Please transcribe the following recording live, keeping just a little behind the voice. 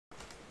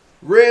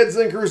Reds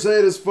and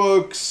Crusaders,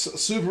 folks.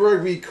 Super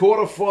Rugby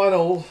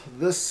quarterfinal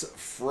this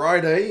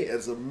Friday.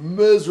 It's a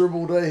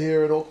miserable day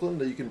here in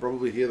Auckland. You can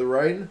probably hear the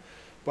rain.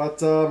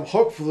 But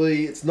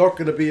hopefully it's not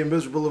going to be a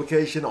miserable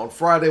location on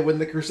Friday when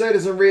the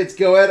Crusaders and Reds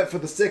go at it for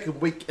the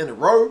second week in a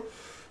row.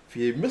 If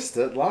you missed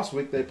it, last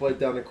week they played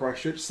down in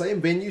Christchurch.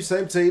 Same venue,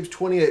 same teams,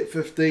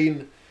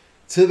 28-15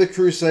 to the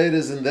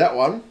Crusaders in that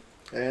one.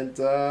 And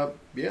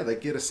yeah, they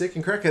get a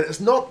second crack at it. It's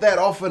not that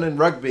often in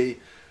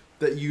rugby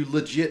that you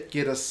legit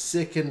get a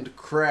second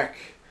crack,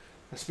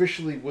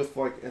 especially with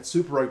like at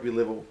Super Rugby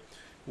level,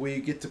 where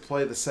you get to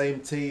play the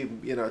same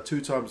team, you know,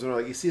 2 times in a row.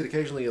 Like you see it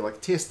occasionally in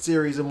like test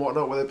series and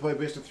whatnot, where they play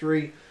best of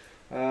 3.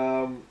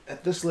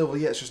 At this level,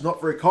 yeah, it's just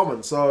not very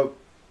common. So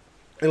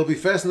it'll be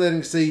fascinating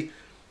to see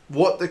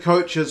what the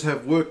coaches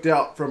have worked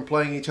out from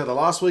playing each other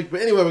last week. But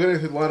anyway, we're going to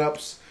go through the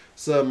lineups,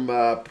 some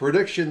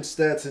prediction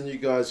stats, and you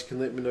guys can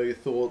let me know your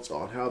thoughts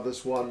on how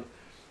this one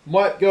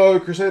might go.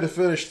 Crusader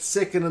finished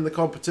second in the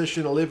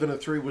competition.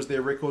 11-3 was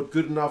their record.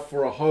 Good enough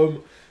for a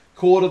home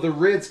quarter. The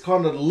Reds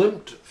kind of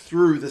limped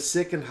through the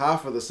second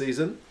half of the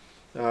season.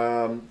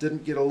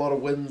 Didn't get a lot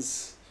of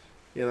wins,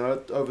 you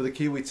know, over the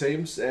Kiwi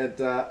teams. And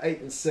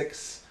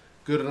 8-6,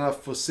 good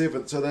enough for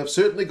 7th. So they've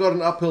certainly got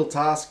an uphill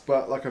task.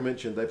 But like I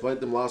mentioned, they played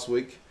them last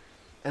week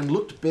and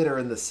looked better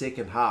in the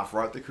second half,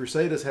 right? The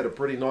Crusaders had a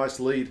pretty nice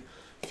lead.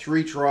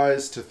 3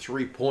 tries to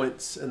 3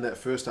 points in that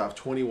first half,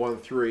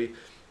 21-3.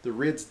 The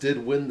Reds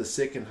did win the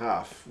second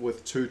half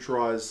with 2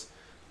 tries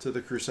to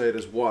the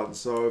Crusaders 1.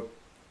 So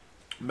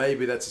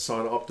maybe that's a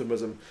sign of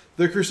optimism.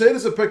 The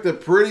Crusaders have picked a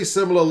pretty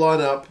similar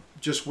lineup,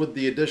 just with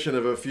the addition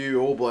of a few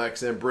All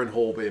Blacks and Bryn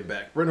being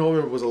back.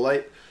 Bryn was a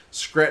late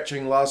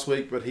scratching last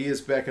week, but he is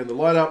back in the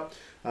lineup.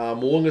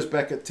 Mo'unga's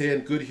back at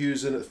 10.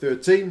 Goodhue's in at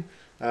 13.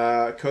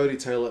 Codie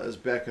Taylor is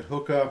back at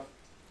hooker.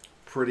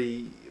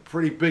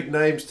 Pretty big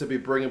names to be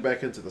bringing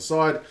back into the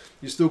side.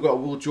 You've still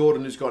got Will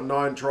Jordan, who's got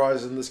 9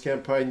 tries in this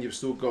campaign. You've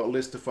still got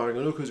Leicester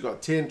Fainga'anuku, who's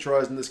got 10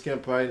 tries in this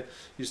campaign.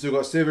 You've still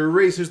got Sevu,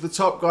 Reece, who's the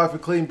top guy for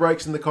clean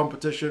breaks in the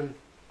competition.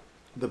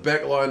 The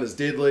back line is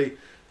deadly.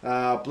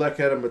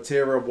 Blackadder,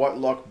 Matera,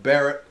 Whitelock,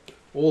 Barrett,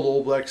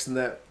 all Blacks in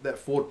that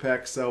forward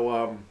pack.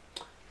 So,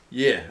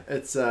 yeah,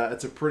 it's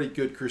a pretty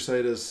good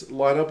Crusaders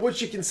lineup,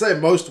 which you can say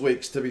most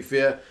weeks, to be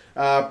fair.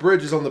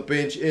 Bridge is on the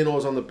bench,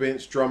 Ennor's on the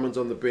bench, Drummond's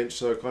on the bench,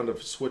 so kind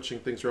of switching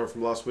things around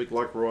from last week,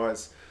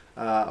 likewise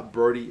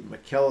Brodie,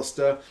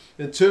 McAlister.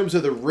 In terms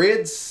of the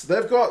Reds,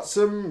 they've got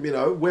some, you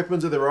know,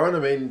 weapons of their own. I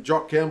mean,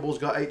 Jock Campbell's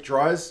got 8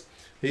 tries.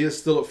 He is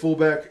still at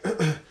fullback.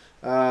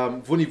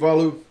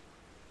 Vunivalu,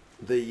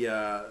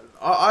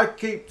 I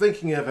keep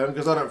thinking of him,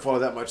 because I don't follow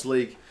that much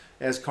league,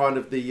 as kind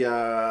of the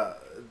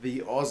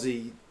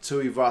Aussie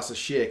Tuivasa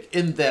Sheck,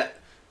 in that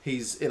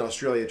he's in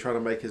Australia trying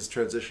to make his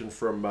transition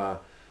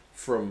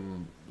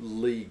from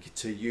league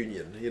to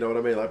union. You know what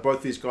I mean? Like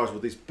both these guys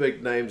with these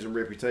big names and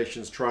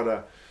reputations trying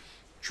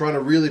to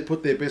really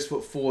put their best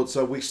foot forward.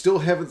 So we still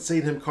haven't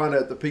seen him kind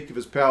of at the peak of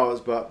his powers,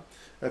 but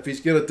if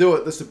he's going to do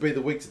it, this would be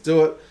the week to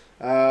do it.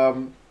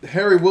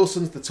 Harry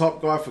Wilson's the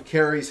top guy for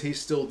carries. He's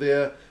still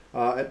there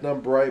at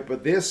number 8,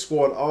 but their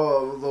squad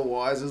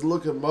otherwise is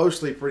looking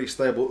mostly pretty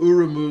stable.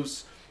 Uru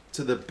moves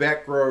to the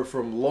back row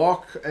from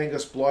lock.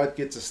 Angus Blythe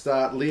gets a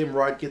start. Liam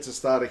Wright gets a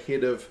start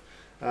ahead of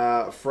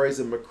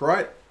Fraser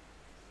McCright,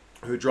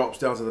 who drops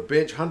down to the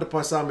bench. Hunter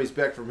Paisami's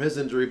back from his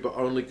injury, but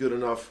only good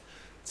enough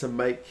to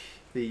make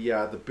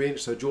the bench.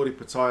 So Geordie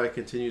Pataya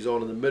continues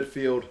on in the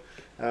midfield.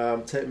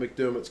 Tate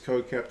McDermott's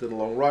co-captain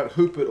along right.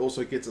 Hoopert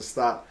also gets a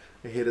start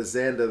ahead of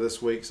Xander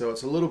this week. So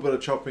it's a little bit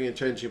of chopping and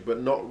changing,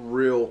 but not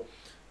real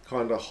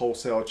kind of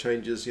wholesale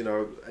changes. You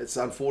know, it's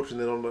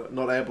unfortunate they're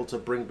not able to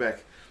bring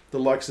back the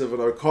likes of an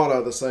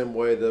Okada the same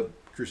way the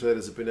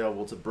Crusaders have been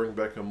able to bring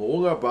back a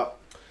Mo'unga, but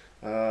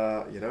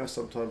you know,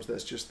 sometimes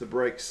that's just the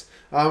breaks.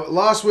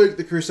 Last week,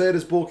 the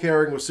Crusaders' ball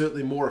carrying was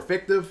certainly more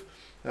effective,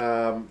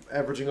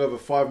 averaging over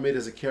 5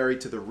 metres a carry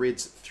to the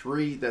Reds'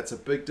 3. That's a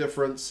big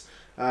difference.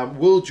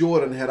 Will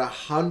Jordan had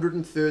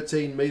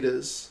 113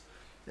 metres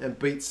and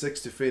beat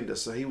 6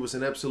 defenders, so he was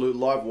an absolute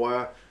live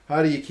wire.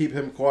 How do you keep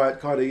him quiet?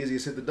 Kind of easier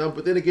said than done.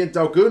 But then again,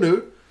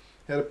 Goodhue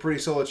had a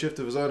pretty solid shift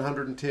of his own,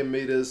 110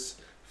 metres,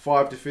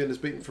 5 defenders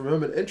beaten from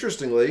him. And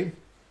interestingly,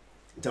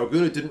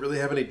 Goodhue didn't really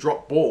have any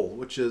drop ball,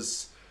 which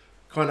is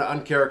kind of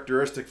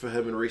uncharacteristic for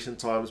him in recent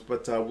times.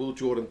 But Will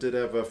Jordan did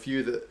have a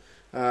few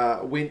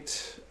that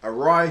went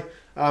awry.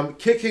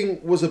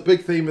 Kicking was a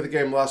big theme of the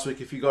game last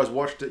week. If you guys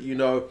watched it, you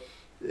know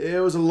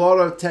there was a lot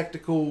of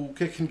tactical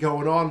kicking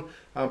going on.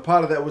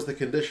 Part of that was the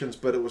conditions,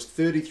 but it was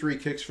 33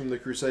 kicks from the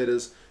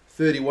Crusaders,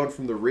 31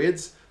 from the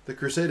Reds. The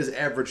Crusaders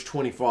averaged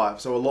 25,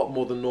 so a lot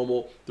more than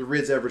normal. The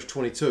Reds averaged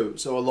 22,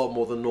 so a lot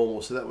more than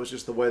normal. So that was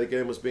just the way the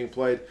game was being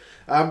played.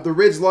 The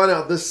Reds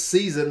lineout this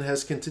season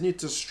has continued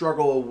to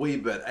struggle a wee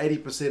bit.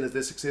 80% is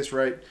their success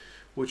rate,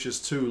 which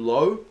is too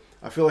low.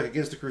 I feel like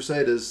against the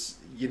Crusaders,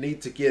 you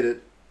need to get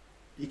it.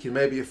 You can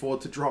maybe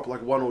afford to drop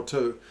like 1 or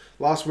 2.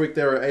 Last week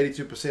they were at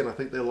 82%. I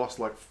think they lost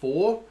like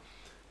 4.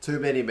 Too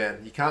many,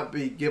 man. You can't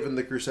be giving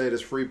the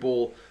Crusaders free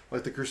ball.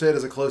 Like, the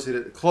Crusaders are closer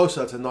to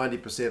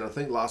 90%. I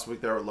think last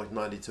week they were at like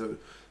 92.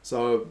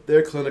 So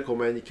they're clinical,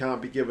 man. You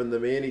can't be giving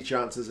them any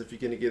chances if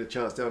you're going to get a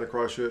chance down to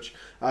Christchurch.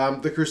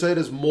 The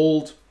Crusaders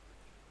mauled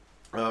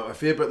a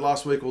fair bit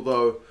last week,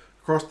 although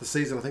across the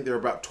season I think they're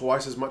about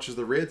twice as much as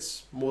the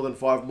Reds. More than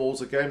 5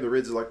 mauls a game. The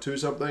Reds are like 2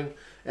 something.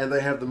 And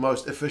they have the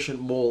most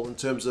efficient maul in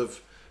terms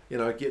of, you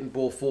know, getting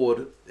ball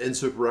forward in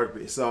Super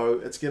Rugby. So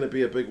it's going to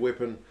be a big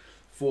weapon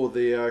for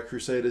the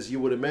Crusaders, you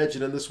would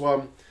imagine, in this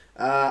one.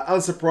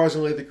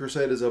 Unsurprisingly, the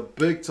Crusaders are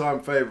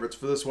big-time favourites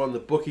for this one. The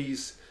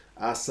bookies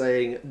are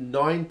saying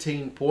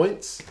 19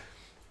 points.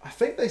 I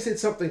think they said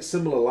something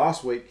similar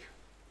last week.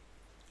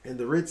 And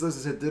the Reds, as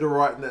I said, did all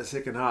right in that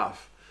second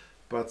half.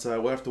 But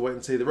we'll have to wait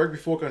and see. The Rugby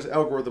Forecast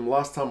algorithm,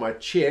 last time I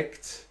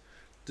checked,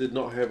 did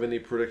not have any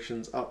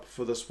predictions up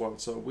for this one.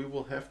 So we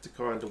will have to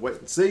kind of wait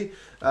and see.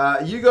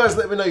 You guys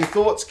let me know your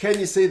thoughts. Can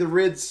you see the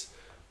Reds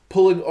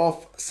pulling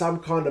off some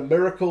kind of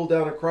miracle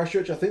down in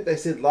Christchurch? I think they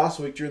said last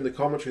week during the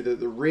commentary that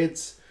the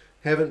Reds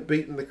haven't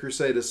beaten the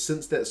Crusaders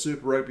since that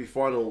Super Rugby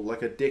final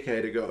like a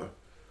decade ago.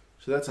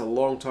 So that's a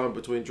long time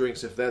between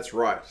drinks if that's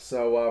right.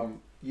 So,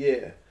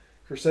 yeah.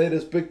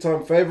 Crusaders,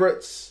 big-time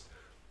favourites.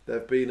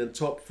 They've been in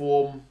top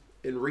form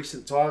in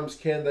recent times.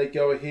 Can they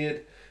go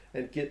ahead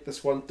and get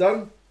this one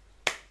done?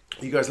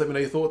 You guys let me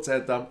know your thoughts,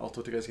 and I'll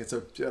talk to you guys again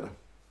soon. See you later.